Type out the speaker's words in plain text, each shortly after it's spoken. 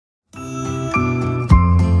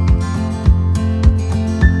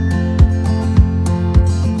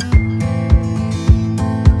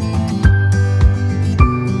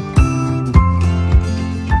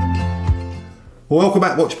Well, welcome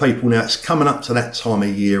back, watch people. Now it's coming up to that time of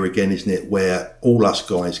year again, isn't it, where all us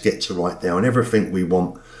guys get to write down everything we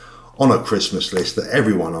want on a Christmas list that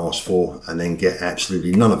everyone asks for and then get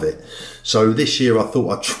absolutely none of it. So this year I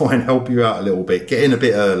thought I'd try and help you out a little bit, get in a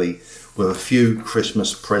bit early with a few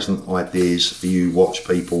Christmas present ideas for you watch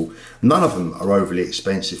people. None of them are overly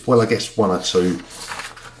expensive. Well, I guess one or two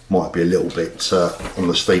might be a little bit on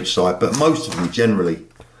the steep side, but most of them generally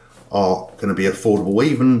are going to be affordable,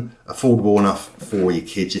 even affordable enough for your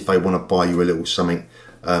kids if they want to buy you a little something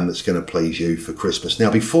that's going to please you for Christmas. Now,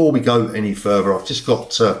 before we go any further, I've just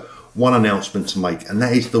got one announcement to make, and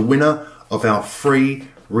that is the winner of our free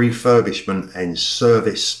refurbishment and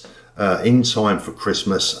service in time for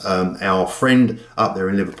Christmas. Our friend up there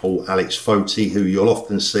in Liverpool, Alex Thorpe, who you'll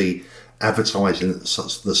often see advertising at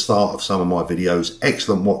the start of some of my videos,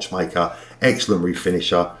 excellent watchmaker, excellent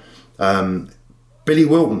refinisher. Billy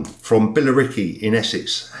Wilton from Billericay in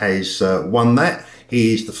Essex has won that.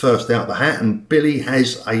 He is the first out the hat, and Billy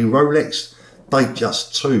has a Rolex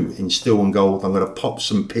Datejust 2 in steel and gold. I'm going to pop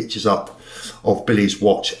some pictures up of Billy's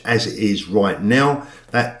watch as it is right now.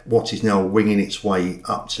 That watch is now winging its way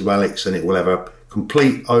up to Alex, and it will have a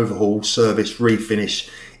complete overhaul, service, refinish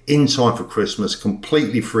in time for Christmas,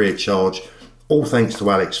 completely free of charge, all thanks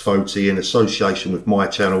to Alex Thorpe in association with my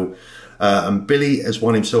channel. And Billy has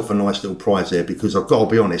won himself a nice little prize there, because I've got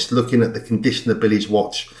to be honest, looking at the condition of Billy's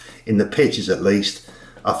watch, in the pictures at least,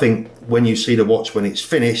 I think when you see the watch when it's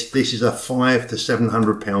finished, this is a £500 to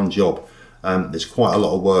 £700 job. There's quite a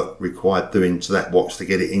lot of work required doing to that watch to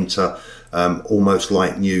get it into almost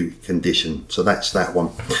like new condition. So that's that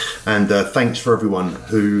one. And thanks for everyone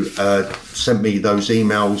who sent me those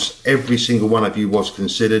emails. Every single one of you was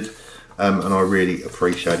considered. And I really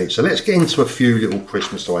appreciate it. So let's get into a few little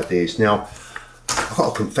Christmas ideas. Now, I've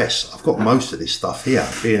got to confess, I've got most of this stuff here.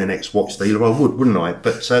 Being an ex-watch dealer, I would, wouldn't I?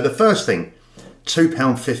 But the first thing,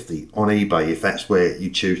 £2.50 on eBay, if that's where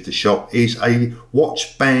you choose to shop, is a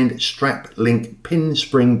watch band strap link pin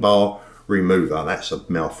spring bar remover. That's a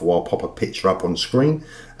mouthful. I'll pop a picture up on screen,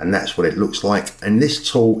 and that's what it looks like. And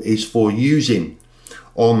this tool is for using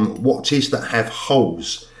on watches that have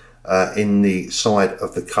holes in the side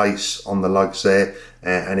of the case on the lugs there,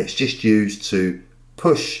 and it's just used to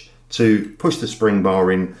push the spring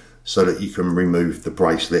bar in so that you can remove the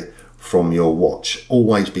bracelet from your watch.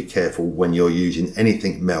 Always be careful when you're using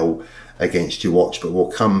anything metal against your watch, but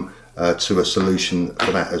we'll come to a solution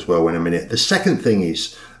for that as well in a minute. The second thing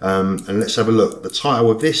is, and let's have a look, the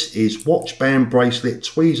title of this is Watch Band Bracelet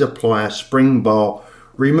Tweezer Plier Spring Bar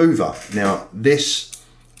Remover. Now this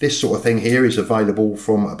sort of thing here is available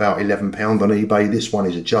from about £11 on eBay. This one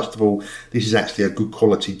is adjustable. This is actually a good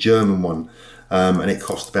quality German one, and it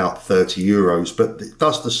costs about €30, but it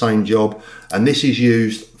does the same job. And this is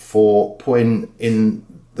used for putting in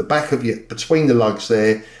the back of your, between the lugs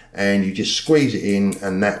there, and you just squeeze it in,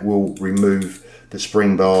 and that will remove the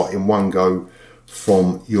spring bar in one go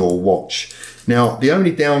from your watch. Now, the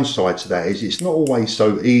only downside to that is it's not always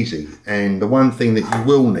so easy, and the one thing that you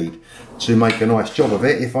will need to make a nice job of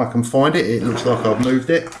it, if I can find it, it looks like I've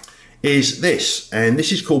moved it, is this, and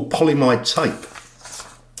this is called polyamide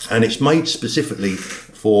tape, and it's made specifically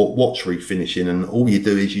for watch refinishing. And all you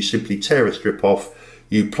do is you simply tear a strip off,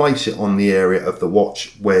 you place it on the area of the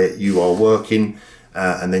watch where you are working,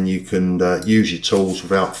 and then you can use your tools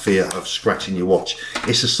without fear of scratching your watch.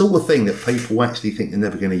 It's the sort of thing that people actually think they're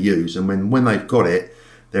never going to use, and when they've got it,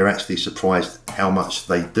 they're actually surprised how much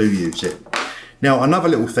they do use it. Now, another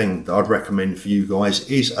little thing that I'd recommend for you guys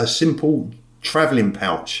is a simple traveling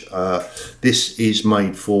pouch. This is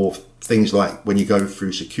made for things like when you go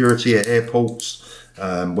through security at airports,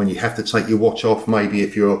 when you have to take your watch off, maybe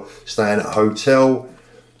if you're staying at a hotel,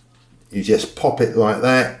 you just pop it like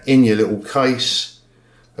that in your little case,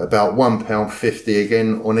 about £1.50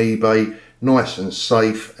 again on eBay, nice and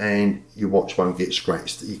safe, and your watch won't get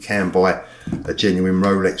scratched. You can buy a genuine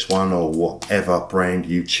Rolex one or whatever brand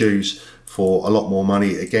you choose for a lot more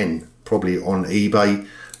money, again probably on eBay,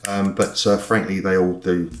 but frankly they all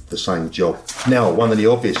do the same job. Now, one of the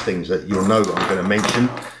obvious things that you'll know that I'm going to mention,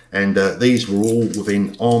 and these were all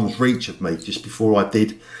within arm's reach of me just before I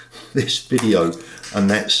did this video, and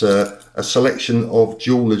that's a selection of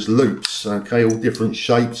jeweller's loops. Okay, all different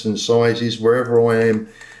shapes and sizes. Wherever I am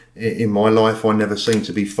in my life, I never seem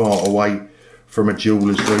to be far away from a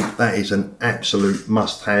jeweller's loop. That is an absolute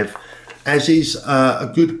must-have, as is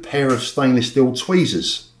a good pair of stainless steel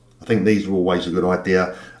tweezers. I think these are always a good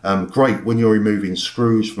idea. Great when you're removing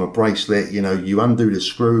screws from a bracelet. You know, you undo the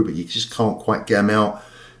screw, but you just can't quite get them out.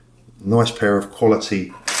 Nice pair of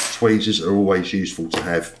quality tweezers are always useful to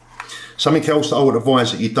have. Something else that I would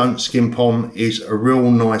advise that you don't skimp on is a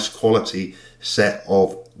real nice quality set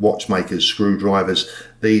of watchmakers screwdrivers.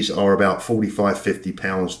 These are about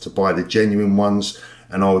 £45–50 to buy the genuine ones,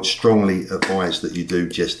 and I would strongly advise that you do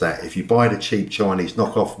just that. If you buy the cheap Chinese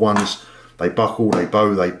knockoff ones, they buckle, they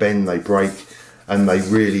bow, they bend, they break, and they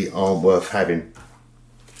really aren't worth having.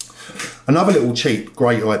 Another little cheap,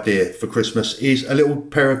 great idea for Christmas is a little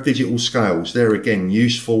pair of digital scales. They're again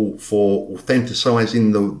useful for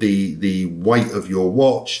authenticizing the weight of your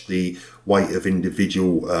watch, the weight of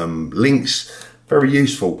individual links. Very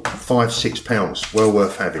useful, £5–6, well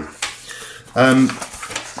worth having.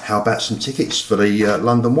 How about some tickets for the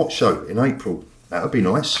London Watch Show in April? That would be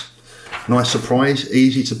nice. Nice surprise,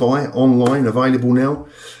 easy to buy, online, available now.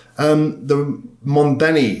 The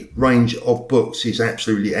Mondani range of books is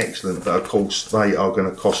absolutely excellent, but of course they are going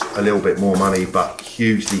to cost a little bit more money, but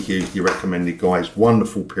hugely recommended, guys.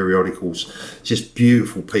 Wonderful periodicals, just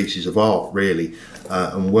beautiful pieces of art really,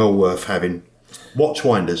 and well worth having. Watch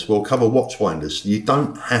winders, we'll cover watch winders. You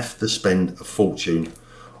don't have to spend a fortune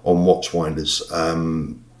on watch winders.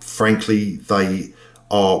 Frankly, they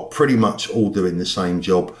are pretty much all doing the same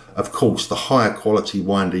job. Of course, the higher quality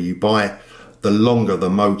winder you buy, the longer the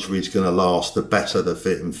motor is going to last, the better the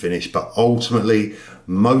fit and finish. But ultimately,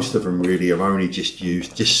 most of them really are only just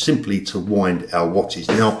used just simply to wind our watches.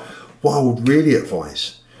 Now, what I would really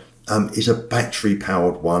advise is a battery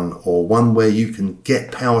powered one, or one where you can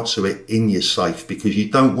get power to it in your safe, because you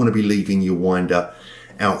don't want to be leaving your winder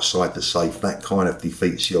outside the safe. That kind of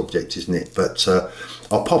defeats the object, isn't it? But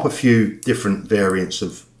I'll pop a few different variants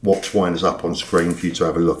of watch winders up on screen for you to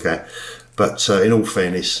have a look at. But in all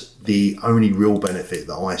fairness, the only real benefit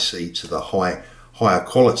that I see to the higher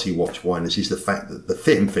quality watch winders is the fact that the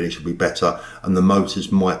fit and finish will be better and the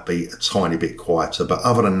motors might be a tiny bit quieter. But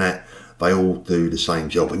other than that, they all do the same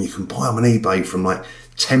job, and you can buy them on eBay from like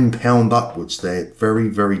 £10 upwards. They're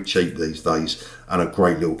very cheap these days, and a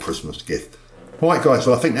great little Christmas gift. Right guys,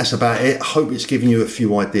 well I think that's about it. I hope it's given you a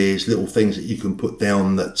few ideas, little things that you can put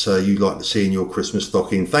down that you'd like to see in your Christmas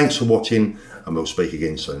stocking. Thanks for watching, and we'll speak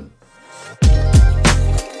again soon.